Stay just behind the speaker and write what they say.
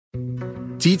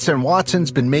Dietz and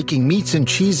Watson's been making meats and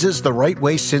cheeses the right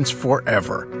way since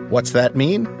forever. What's that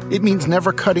mean? It means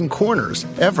never cutting corners,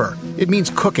 ever. It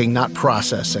means cooking, not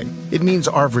processing. It means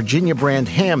our Virginia brand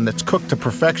ham that's cooked to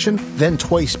perfection, then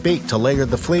twice baked to layer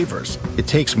the flavors. It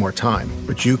takes more time,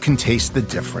 but you can taste the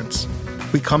difference.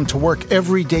 We come to work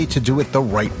every day to do it the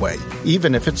right way,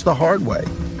 even if it's the hard way.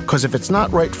 Because if it's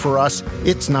not right for us,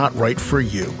 it's not right for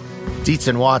you. Dietz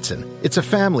and Watson, it's a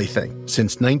family thing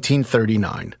since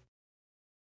 1939.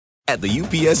 At the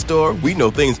UPS Store, we know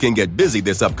things can get busy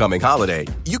this upcoming holiday.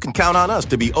 You can count on us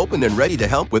to be open and ready to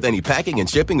help with any packing and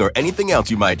shipping or anything else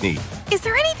you might need. Is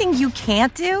there anything you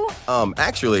can't do?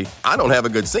 Actually, I don't have a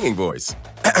good singing voice.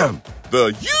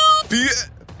 The UPS...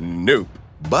 Nope.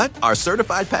 But our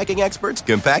certified packing experts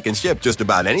can pack and ship just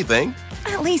about anything.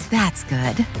 At least that's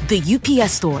good. The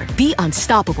UPS Store. Be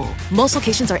unstoppable. Most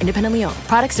locations are independently owned.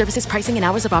 Product, services, pricing, and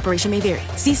hours of operation may vary.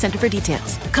 See Center for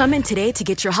details. Come in today to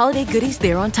get your holiday goodies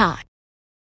there on time.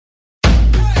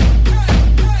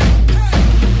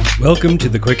 Welcome to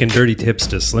the quick and dirty tips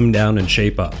to slim down and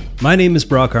shape up. My name is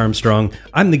Brock Armstrong.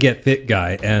 I'm the Get Fit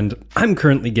guy, and I'm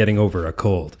currently getting over a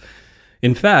cold.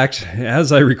 In fact,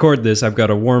 as I record this, I've got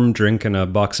a warm drink and a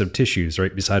box of tissues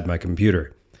right beside my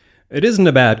computer. It isn't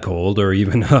a bad cold, or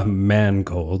even a man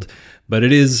cold, but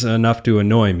it is enough to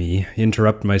annoy me,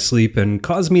 interrupt my sleep, and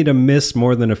cause me to miss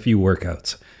more than a few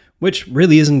workouts. Which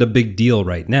really isn't a big deal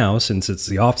right now, since it's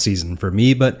the off-season for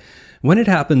me, but when it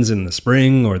happens in the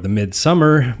spring or the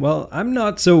midsummer, well, I'm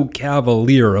not so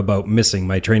cavalier about missing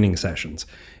my training sessions.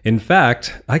 In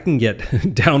fact, I can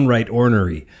get downright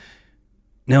ornery.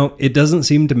 Now, it doesn't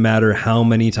seem to matter how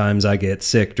many times I get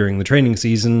sick during the training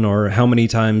season or how many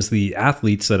times the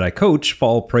athletes that I coach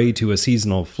fall prey to a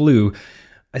seasonal flu.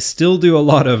 I still do a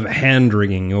lot of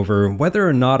hand-wringing over whether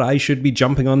or not I should be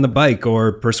jumping on the bike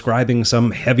or prescribing some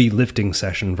heavy lifting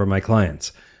session for my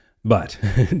clients. But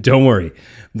don't worry,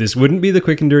 this wouldn't be the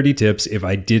quick and dirty tips if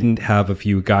I didn't have a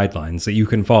few guidelines that you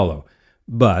can follow.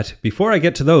 But before I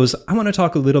get to those, I want to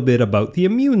talk a little bit about the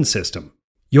immune system.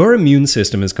 Your immune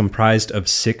system is comprised of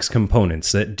 6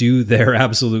 components that do their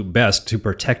absolute best to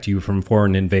protect you from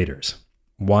foreign invaders.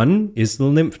 One is the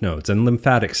lymph nodes and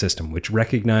lymphatic system, which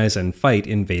recognize and fight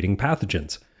invading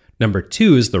pathogens. Number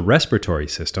 2 is the respiratory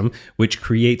system, which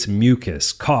creates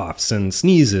mucus, coughs, and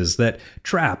sneezes that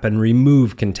trap and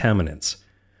remove contaminants.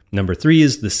 Number 3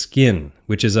 is the skin,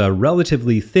 which is a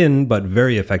relatively thin but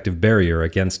very effective barrier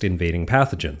against invading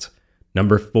pathogens.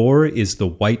 Number 4 is the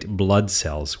white blood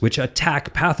cells, which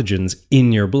attack pathogens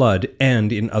in your blood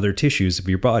and in other tissues of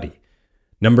your body.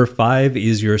 Number 5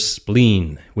 is your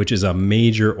spleen, which is a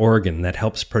major organ that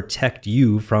helps protect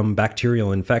you from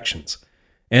bacterial infections.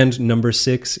 And number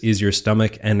 6 is your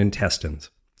stomach and intestines.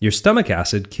 Your stomach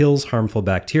acid kills harmful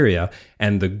bacteria,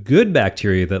 and the good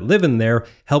bacteria that live in there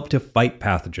help to fight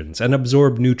pathogens and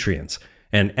absorb nutrients.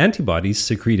 And antibodies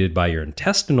secreted by your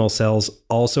intestinal cells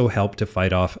also help to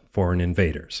fight off foreign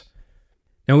invaders.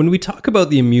 Now, when we talk about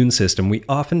the immune system, we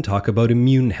often talk about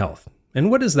immune health.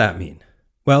 And what does that mean?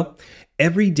 Well,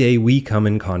 every day we come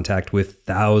in contact with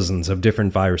thousands of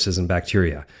different viruses and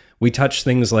bacteria. We touch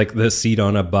things like the seat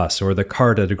on a bus or the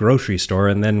cart at a grocery store,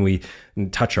 and then we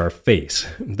touch our face.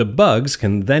 The bugs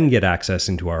can then get access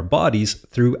into our bodies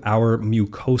through our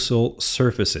mucosal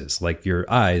surfaces, like your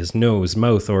eyes, nose,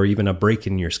 mouth, or even a break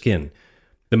in your skin.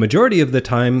 The majority of the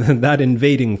time, that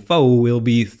invading foe will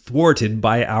be thwarted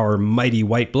by our mighty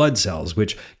white blood cells,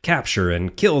 which capture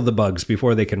and kill the bugs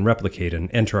before they can replicate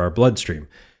and enter our bloodstream.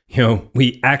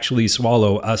 We actually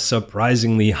swallow a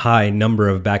surprisingly high number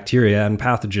of bacteria and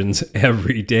pathogens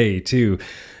every day, too.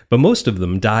 But most of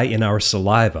them die in our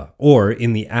saliva or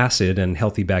in the acid and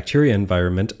healthy bacteria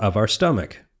environment of our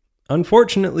stomach.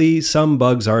 Unfortunately, some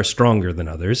bugs are stronger than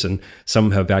others, and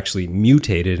some have actually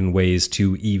mutated in ways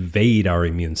to evade our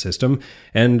immune system,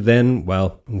 and then,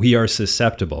 we are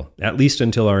susceptible, at least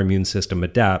until our immune system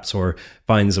adapts or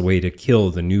finds a way to kill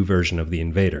the new version of the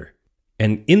invader.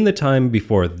 And in the time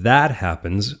before that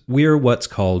happens, we're what's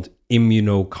called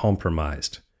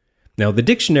immunocompromised. Now, the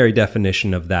dictionary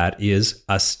definition of that is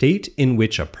a state in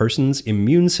which a person's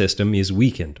immune system is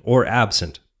weakened or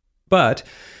absent. But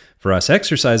for us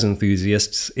exercise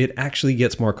enthusiasts, it actually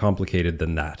gets more complicated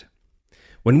than that.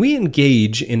 When we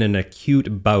engage in an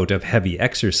acute bout of heavy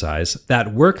exercise,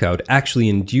 that workout actually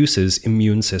induces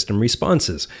immune system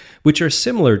responses, which are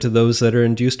similar to those that are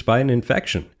induced by an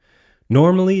infection.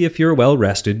 Normally, if you're well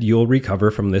rested, you'll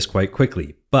recover from this quite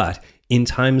quickly. But in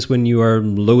times when you are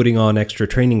loading on extra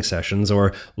training sessions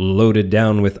or loaded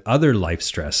down with other life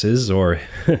stresses or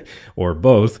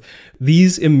both,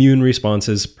 these immune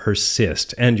responses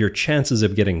persist and your chances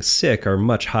of getting sick are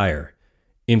much higher.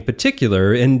 In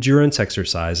particular, endurance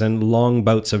exercise and long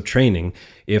bouts of training,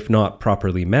 if not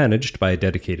properly managed by a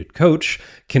dedicated coach,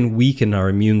 can weaken our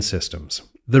immune systems.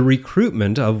 The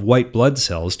recruitment of white blood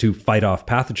cells to fight off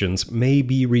pathogens may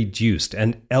be reduced,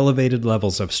 and elevated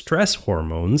levels of stress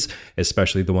hormones,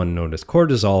 especially the one known as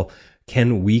cortisol,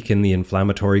 can weaken the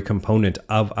inflammatory component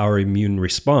of our immune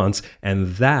response,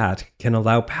 and that can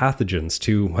allow pathogens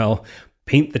to, well,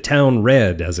 paint the town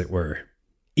red, as it were.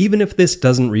 Even if this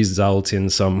doesn't result in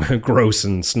some gross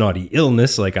and snotty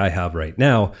illness like I have right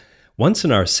now, once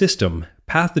in our system,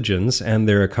 pathogens and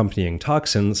their accompanying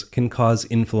toxins can cause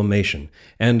inflammation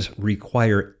and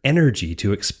require energy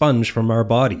to expunge from our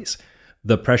bodies.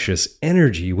 The precious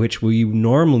energy which we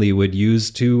normally would use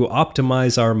to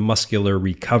optimize our muscular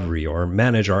recovery or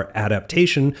manage our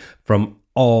adaptation from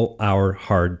all our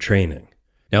hard training.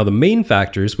 Now, the main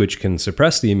factors which can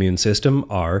suppress the immune system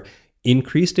are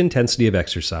increased intensity of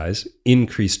exercise,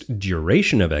 increased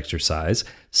duration of exercise,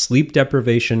 sleep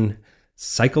deprivation,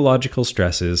 psychological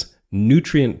stresses,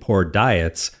 nutrient-poor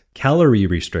diets, calorie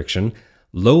restriction,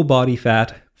 low body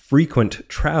fat, frequent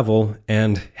travel,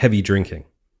 and heavy drinking.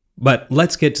 But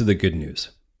let's get to the good news.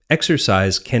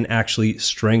 Exercise can actually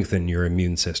strengthen your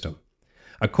immune system.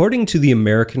 According to the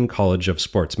American College of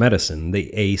Sports Medicine,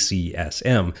 the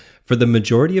ACSM, for the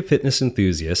majority of fitness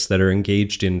enthusiasts that are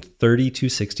engaged in 30 to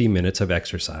 60 minutes of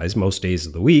exercise most days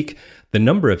of the week, the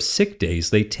number of sick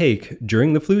days they take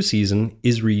during the flu season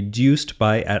is reduced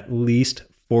by at least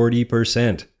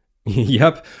 40%.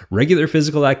 Yep, regular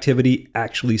physical activity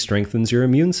actually strengthens your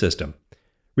immune system.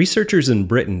 Researchers in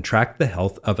Britain tracked the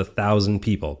health of 1,000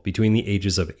 people between the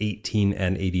ages of 18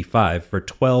 and 85 for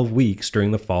 12 weeks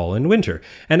during the fall and winter,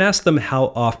 and asked them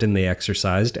how often they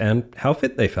exercised and how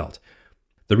fit they felt.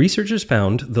 The researchers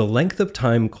found the length of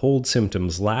time cold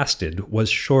symptoms lasted was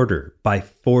shorter by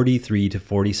 43 to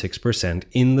 46%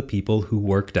 in the people who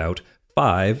worked out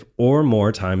 5 or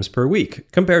more times per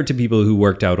week, compared to people who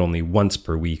worked out only once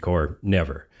per week or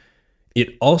never.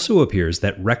 It also appears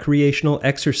that recreational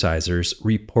exercisers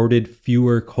reported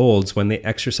fewer colds when they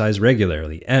exercise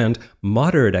regularly, and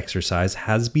moderate exercise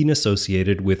has been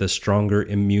associated with a stronger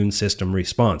immune system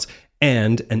response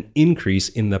and an increase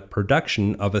in the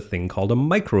production of a thing called a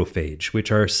microphage, which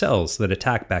are cells that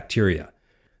attack bacteria.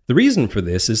 The reason for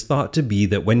this is thought to be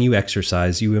that when you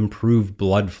exercise, you improve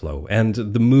blood flow and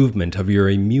the movement of your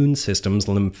immune system's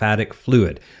lymphatic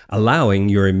fluid, allowing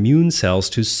your immune cells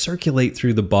to circulate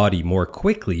through the body more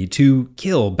quickly to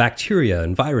kill bacteria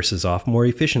and viruses off more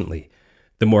efficiently.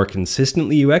 The more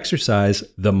consistently you exercise,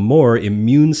 the more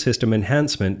immune system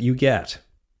enhancement you get.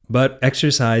 But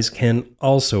exercise can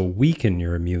also weaken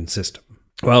your immune system.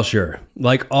 Well, sure,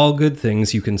 like all good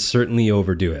things, you can certainly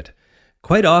overdo it.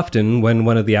 Quite often, when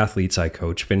one of the athletes I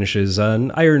coach finishes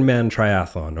an Ironman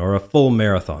triathlon or a full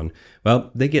marathon, well,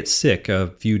 they get sick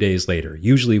a few days later,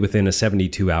 usually within a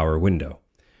 72-hour window.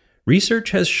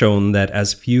 Research has shown that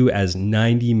as few as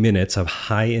 90 minutes of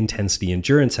high-intensity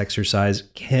endurance exercise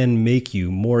can make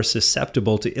you more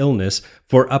susceptible to illness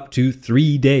for up to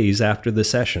 3 days after the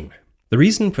session. The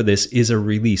reason for this is a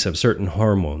release of certain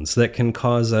hormones that can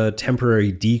cause a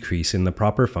temporary decrease in the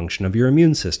proper function of your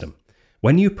immune system.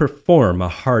 When you perform a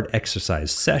hard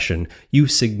exercise session, you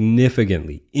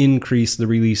significantly increase the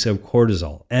release of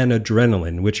cortisol and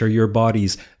adrenaline, which are your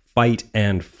body's fight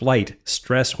and flight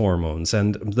stress hormones,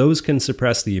 and those can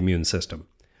suppress the immune system.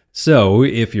 So,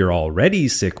 if you're already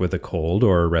sick with a cold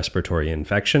or a respiratory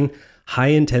infection,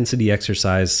 high-intensity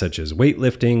exercise such as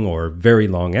weightlifting or very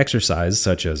long exercise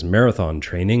such as marathon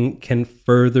training can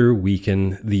further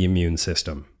weaken the immune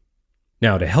system.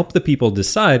 Now, to help the people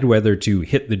decide whether to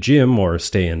hit the gym or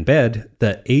stay in bed,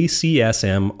 the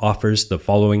ACSM offers the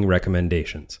following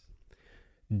recommendations.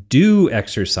 Do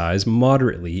exercise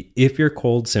moderately if your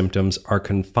cold symptoms are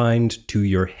confined to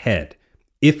your head.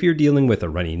 If you're dealing with a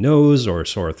runny nose or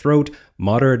sore throat,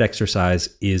 moderate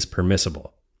exercise is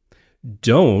permissible.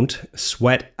 Don't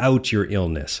sweat out your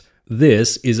illness.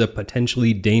 This is a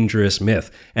potentially dangerous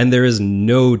myth, and there is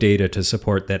no data to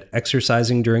support that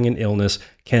exercising during an illness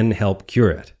can help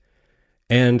cure it.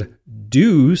 And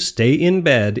do stay in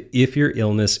bed if your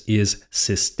illness is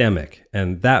systemic,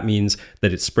 and that means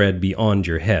that it's spread beyond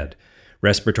your head.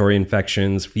 Respiratory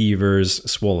infections,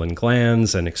 fevers, swollen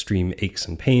glands, and extreme aches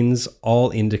and pains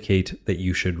all indicate that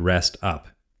you should rest up,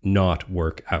 not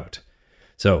work out.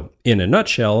 So, in a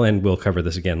nutshell, and we'll cover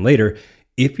this again later,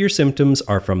 if your symptoms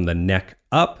are from the neck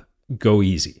up, go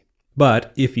easy.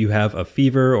 But if you have a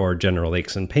fever or general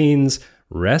aches and pains,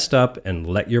 rest up and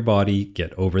let your body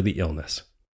get over the illness.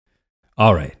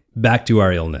 All right, back to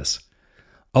our illness.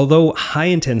 Although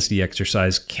high-intensity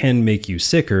exercise can make you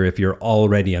sicker if you're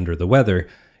already under the weather,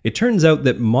 It turns out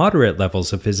that moderate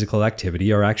levels of physical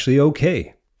activity are actually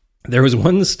okay. There was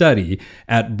one study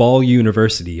at Ball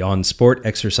University on sport,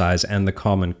 exercise, and the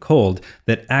common cold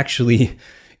that actually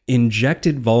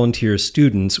injected volunteer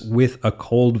students with a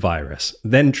cold virus,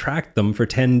 then tracked them for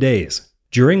 10 days,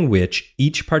 during which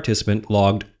each participant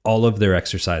logged all of their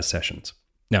exercise sessions.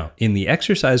 Now, in the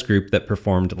exercise group that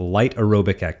performed light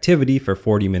aerobic activity for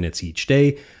 40 minutes each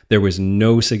day, there was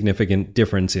no significant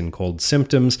difference in cold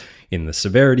symptoms, in the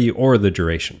severity, or the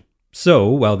duration. So,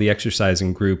 while the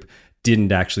exercising group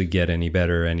didn't actually get any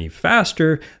better any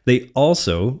faster, they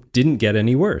also didn't get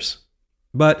any worse.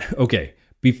 But, okay,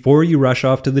 before you rush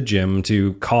off to the gym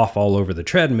to cough all over the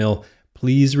treadmill,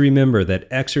 please remember that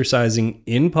exercising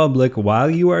in public while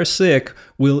you are sick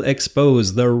will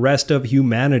expose the rest of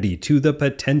humanity to the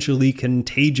potentially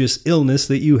contagious illness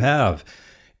that you have.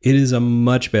 It is a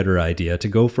much better idea to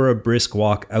go for a brisk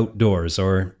walk outdoors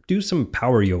or do some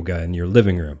power yoga in your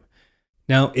living room.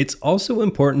 Now, it's also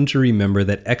important to remember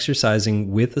that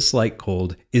exercising with a slight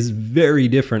cold is very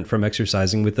different from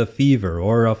exercising with a fever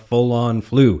or a full-on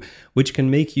flu, which can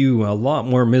make you a lot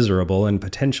more miserable and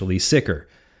potentially sicker.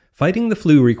 Fighting the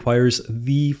flu requires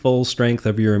the full strength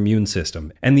of your immune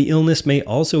system, and the illness may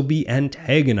also be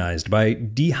antagonized by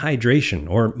dehydration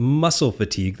or muscle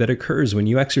fatigue that occurs when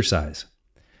you exercise.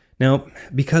 Now,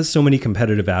 because so many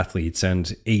competitive athletes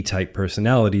and A-type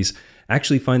personalities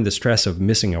actually find the stress of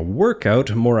missing a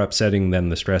workout more upsetting than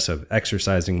the stress of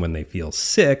exercising when they feel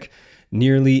sick,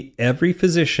 nearly every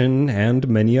physician and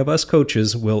many of us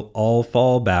coaches will all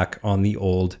fall back on the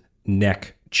old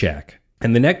neck check.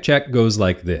 And the neck check goes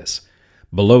like this.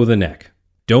 Below the neck.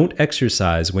 Don't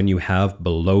exercise when you have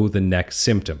below the neck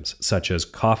symptoms, such as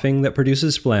coughing that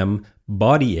produces phlegm,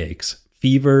 body aches,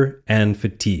 fever, and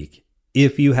fatigue.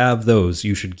 If you have those,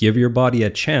 you should give your body a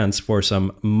chance for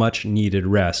some much needed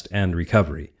rest and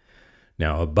recovery.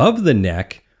 Now, above the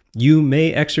neck, you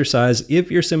may exercise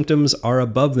if your symptoms are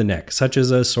above the neck, such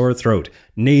as a sore throat,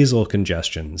 nasal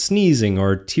congestion, sneezing,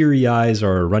 or teary eyes,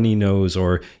 or a runny nose,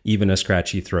 or even a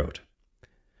scratchy throat.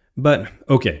 But,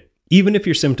 okay, even if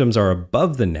your symptoms are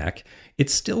above the neck,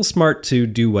 it's still smart to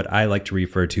do what I like to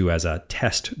refer to as a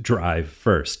test drive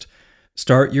first.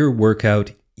 Start your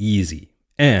workout easy.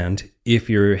 And if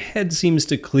your head seems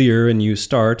to clear and you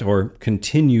start or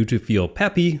continue to feel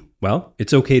peppy, well,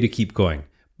 it's okay to keep going.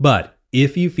 But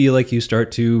if you feel like you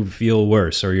start to feel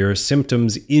worse or your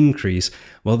symptoms increase,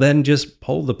 well, then just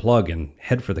pull the plug and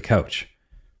head for the couch.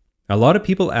 A lot of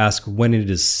people ask when it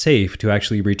is safe to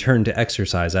actually return to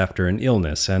exercise after an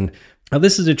illness, and now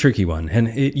this is a tricky one, and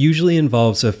it usually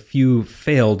involves a few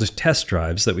failed test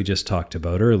drives that we just talked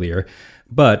about earlier.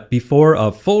 But before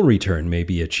a full return may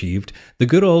be achieved, the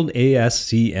good old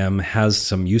ASCM has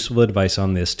some useful advice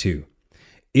on this too.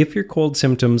 If your cold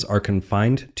symptoms are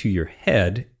confined to your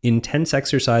head, intense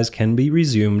exercise can be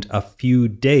resumed a few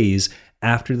days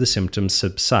after the symptoms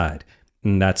subside,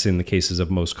 and that's in the cases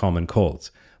of most common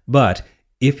colds. But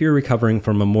if you're recovering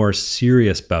from a more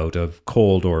serious bout of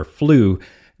cold or flu,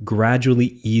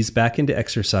 gradually ease back into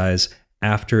exercise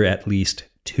after at least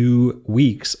 2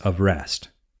 weeks of rest.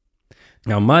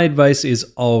 Now, my advice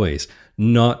is always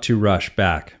not to rush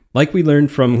back. Like we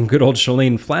learned from good old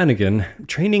Shalane Flanagan,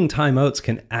 training timeouts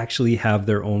can actually have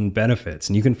their own benefits.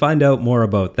 And you can find out more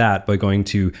about that by going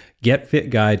to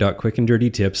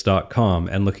getfitguy.quickanddirtytips.com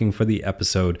and looking for the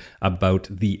episode about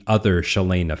the other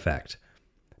Shalane effect.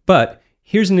 But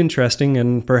here's an interesting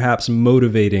and perhaps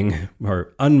motivating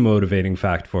or unmotivating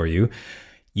fact for you.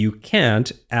 You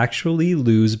can't actually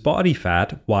lose body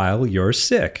fat while you're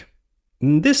sick.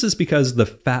 This is because the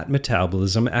fat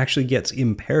metabolism actually gets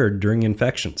impaired during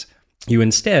infections. You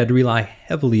instead rely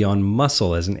heavily on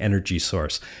muscle as an energy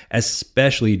source,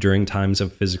 especially during times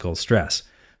of physical stress.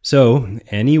 So,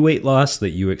 any weight loss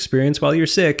that you experience while you're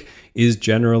sick is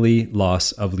generally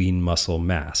loss of lean muscle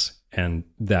mass, and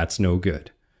that's no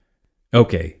good.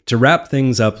 Okay, to wrap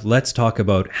things up, let's talk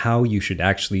about how you should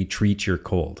actually treat your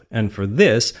cold. And for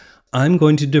this, I'm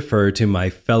going to defer to my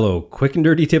fellow Quick and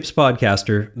Dirty Tips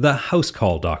podcaster, the House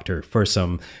Call Doctor, for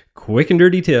some quick and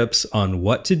dirty tips on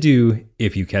what to do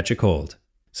if you catch a cold.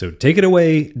 So take it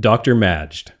away, Dr.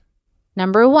 Majd.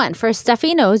 Number 1, for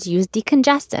stuffy nose, use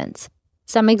decongestants.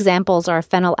 Some examples are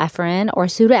phenylephrine or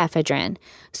pseudoephedrine.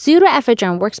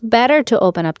 Pseudoephedrine works better to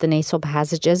open up the nasal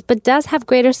passages, but does have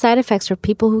greater side effects for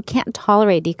people who can't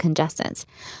tolerate decongestants.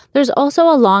 There's also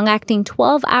a long-acting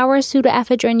 12-hour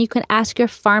pseudoephedrine you can ask your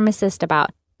pharmacist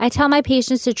about. I tell my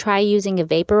patients to try using a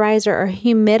vaporizer or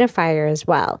humidifier as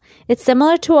well. It's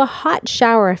similar to a hot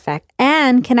shower effect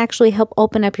and can actually help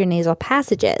open up your nasal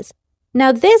passages.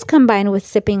 Now, this combined with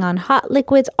sipping on hot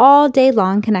liquids all day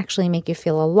long can actually make you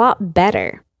feel a lot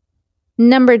better.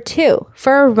 Number 2,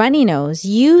 for a runny nose,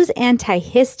 use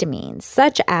antihistamines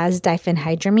such as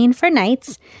diphenhydramine for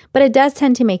nights, but it does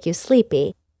tend to make you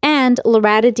sleepy, and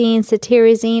loratadine,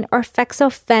 cetirizine, or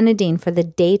fexofenadine for the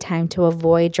daytime to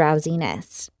avoid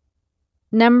drowsiness.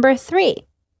 Number 3,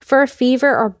 for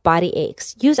fever or body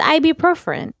aches, use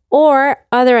ibuprofen or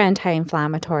other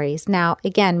anti-inflammatories. Now,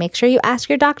 again, make sure you ask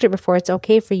your doctor before it's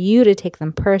okay for you to take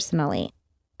them personally.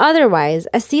 Otherwise,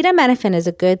 acetaminophen is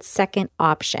a good second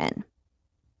option.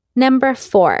 Number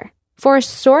 4, for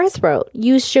sore throat,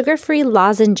 use sugar-free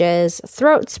lozenges,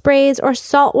 throat sprays, or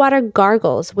saltwater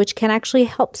gargles, which can actually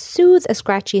help soothe a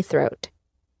scratchy throat.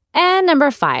 And number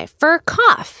 5, for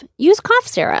cough, use cough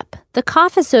syrup. The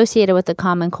cough associated with the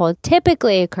common cold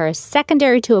typically occurs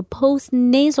secondary to a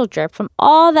post-nasal drip from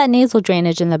all that nasal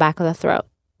drainage in the back of the throat.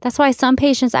 That's why some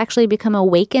patients actually become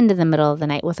awakened in the middle of the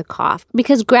night with a cough,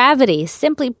 because gravity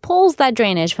simply pulls that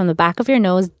drainage from the back of your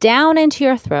nose down into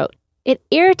your throat. It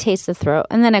irritates the throat,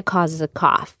 and then it causes a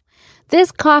cough.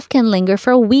 This cough can linger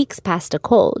for weeks past a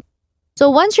cold. So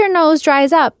once your nose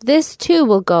dries up, this too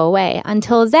will go away.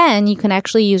 Until then, you can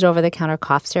actually use over-the-counter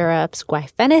cough syrups,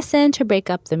 guaifenesin to break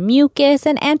up the mucus,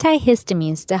 and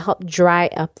antihistamines to help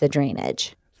dry up the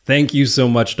drainage. Thank you so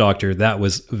much, doctor. That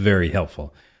was very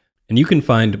helpful. And you can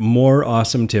find more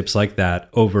awesome tips like that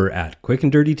over at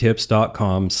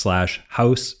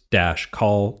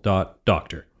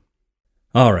quickanddirtytips.com/house-call.doctor.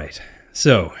 All right,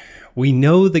 so we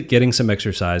know that getting some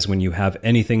exercise when you have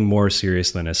anything more serious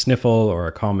than a sniffle or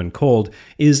a common cold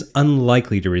is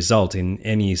unlikely to result in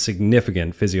any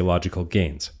significant physiological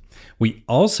gains. We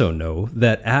also know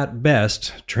that at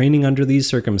best, training under these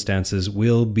circumstances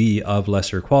will be of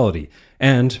lesser quality,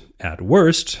 and at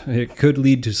worst, it could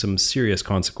lead to some serious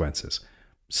consequences.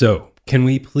 So, can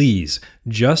we please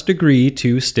just agree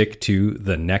to stick to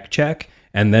the neck check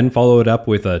and then follow it up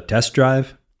with a test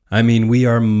drive? I mean, we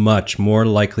are much more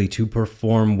likely to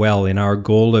perform well in our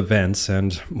goal events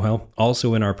and, well,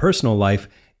 also in our personal life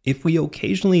if we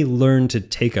occasionally learn to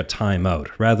take a time out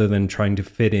rather than trying to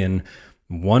fit in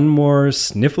one more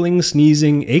sniffling,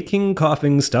 sneezing, aching,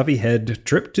 coughing, stuffy head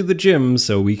trip to the gym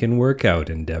so we can work out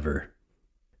endeavor.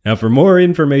 Now, for more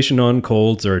information on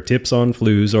colds or tips on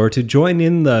flus, or to join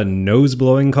in the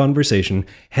nose-blowing conversation,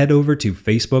 head over to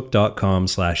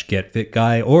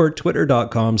facebook.com/getfitguy or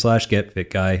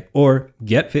twitter.com/getfitguy or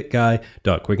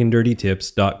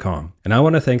getfitguy.quickanddirtytips.com. And I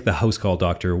want to thank the house call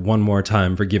doctor one more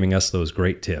time for giving us those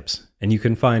great tips. And you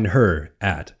can find her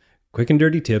at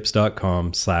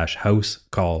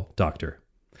quickanddirtytips.com/housecalldoctor.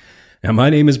 Now,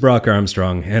 my name is Brock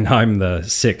Armstrong, and I'm the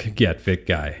sick Get Fit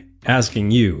guy,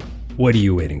 asking you, what are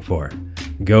you waiting for?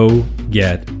 Go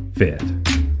get fit.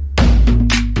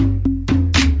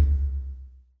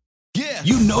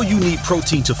 You know you need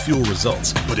protein to fuel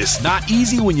results, but it's not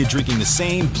easy when you're drinking the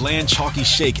same bland, chalky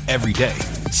shake every day.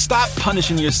 Stop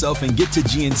punishing yourself and get to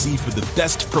GNC for the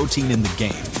best protein in the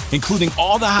game, including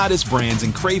all the hottest brands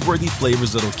and crave-worthy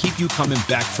flavors that'll keep you coming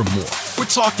back for more. We're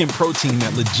talking protein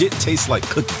that legit tastes like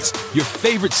cookies, your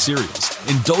favorite cereals,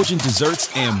 indulgent desserts,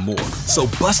 and more. So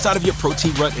bust out of your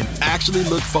protein rut and actually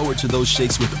look forward to those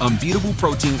shakes with unbeatable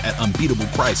protein at unbeatable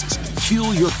prices.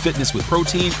 Fuel your fitness with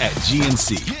protein at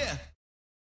GNC.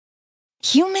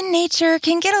 Human nature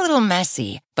can get a little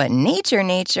messy, but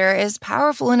nature is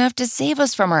powerful enough to save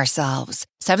us from ourselves.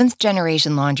 Seventh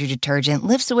Generation Laundry Detergent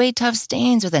lifts away tough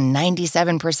stains with a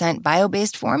 97%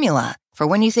 bio-based formula. For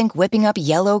when you think whipping up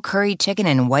yellow curry chicken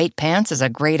in white pants is a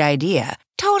great idea.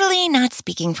 Totally not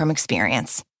speaking from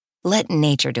experience. Let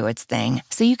nature do its thing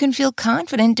so you can feel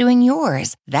confident doing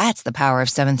yours. That's the power of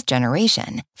Seventh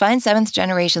Generation. Find Seventh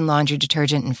Generation Laundry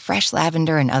Detergent in fresh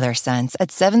lavender and other scents at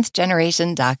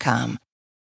seventhgeneration.com.